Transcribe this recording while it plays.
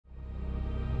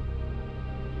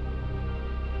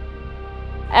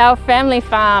Our family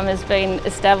farm has been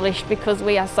established because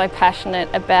we are so passionate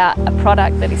about a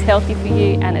product that is healthy for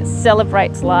you and it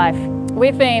celebrates life.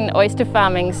 We've been oyster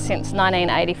farming since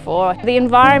 1984. The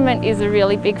environment is a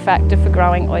really big factor for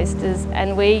growing oysters,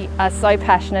 and we are so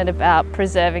passionate about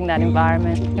preserving that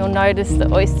environment. You'll notice the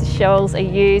oyster shells are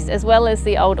used as well as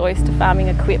the old oyster farming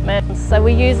equipment. So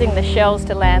we're using the shells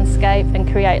to landscape and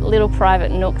create little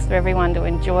private nooks for everyone to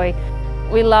enjoy.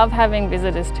 We love having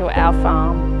visitors to our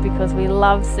farm because we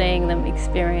love seeing them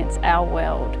experience our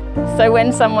world. So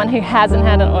when someone who hasn't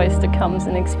had an oyster comes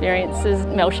and experiences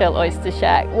Melshell Oyster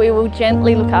Shack, we will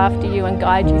gently look after you and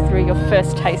guide you through your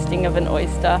first tasting of an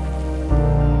oyster.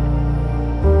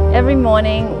 Every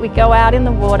morning we go out in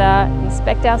the water,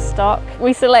 inspect our stock.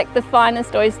 We select the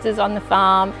finest oysters on the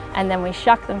farm and then we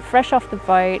shuck them fresh off the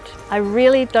boat. I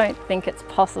really don't think it's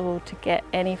possible to get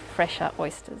any fresher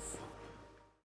oysters.